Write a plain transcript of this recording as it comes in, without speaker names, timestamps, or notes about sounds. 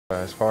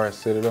As far as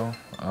Citadel,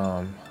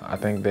 I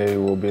think they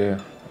will be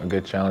a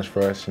good challenge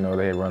for us. You know,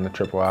 they run the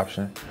triple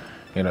option.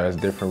 You know, it's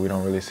different. We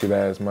don't really see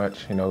that as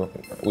much. You know,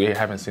 we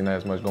haven't seen that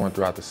as much going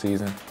throughout the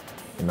season.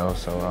 You know,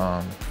 so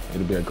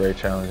it'll be a great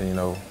challenge and, you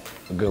know,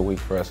 a good week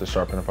for us to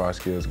sharpen up our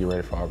skills, get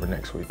ready for Auburn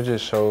next week. It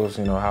just shows,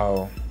 you know,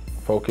 how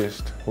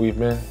focused we've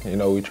been. You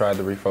know, we tried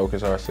to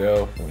refocus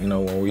ourselves, you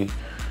know, when we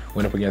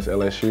went up against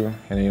LSU,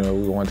 and, you know,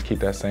 we wanted to keep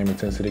that same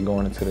intensity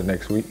going into the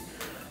next week.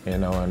 You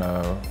know, and,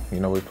 you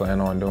know, we plan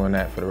on doing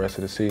that for the rest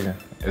of the season,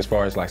 as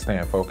far as, like,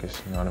 staying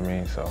focused, you know what I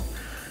mean? So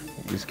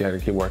you just got to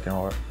keep working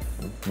hard.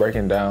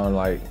 Breaking down,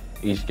 like,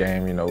 each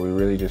game, you know, we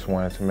really just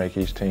wanted to make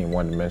each team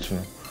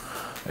one-dimensional.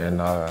 And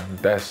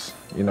that's,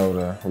 you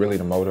know, really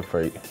the motive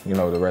for, you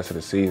know, the rest of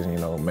the season, you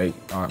know, make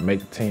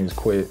the teams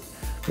quit,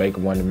 make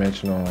them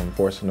one-dimensional and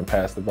force them to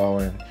pass the ball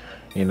and,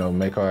 you know,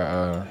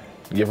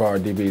 give our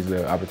DBs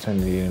the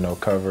opportunity, you know,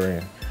 cover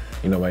and,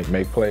 you know,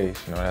 make plays.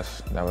 You know,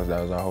 that was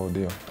our whole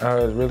deal.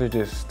 It's really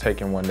just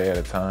taking one day at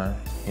a time.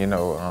 You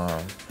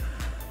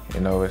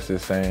know, it's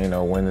just saying, you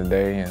know, win the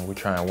day, and we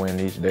try and win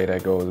each day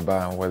that goes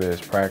by, whether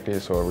it's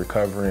practice or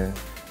recovering,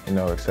 you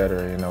know, et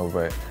cetera, you know,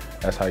 but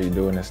that's how you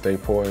do it and stay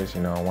poised.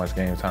 You know, once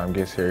game time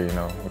gets here, you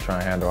know, we'll try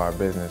and handle our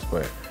business,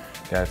 but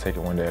you gotta take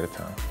it one day at a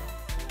time.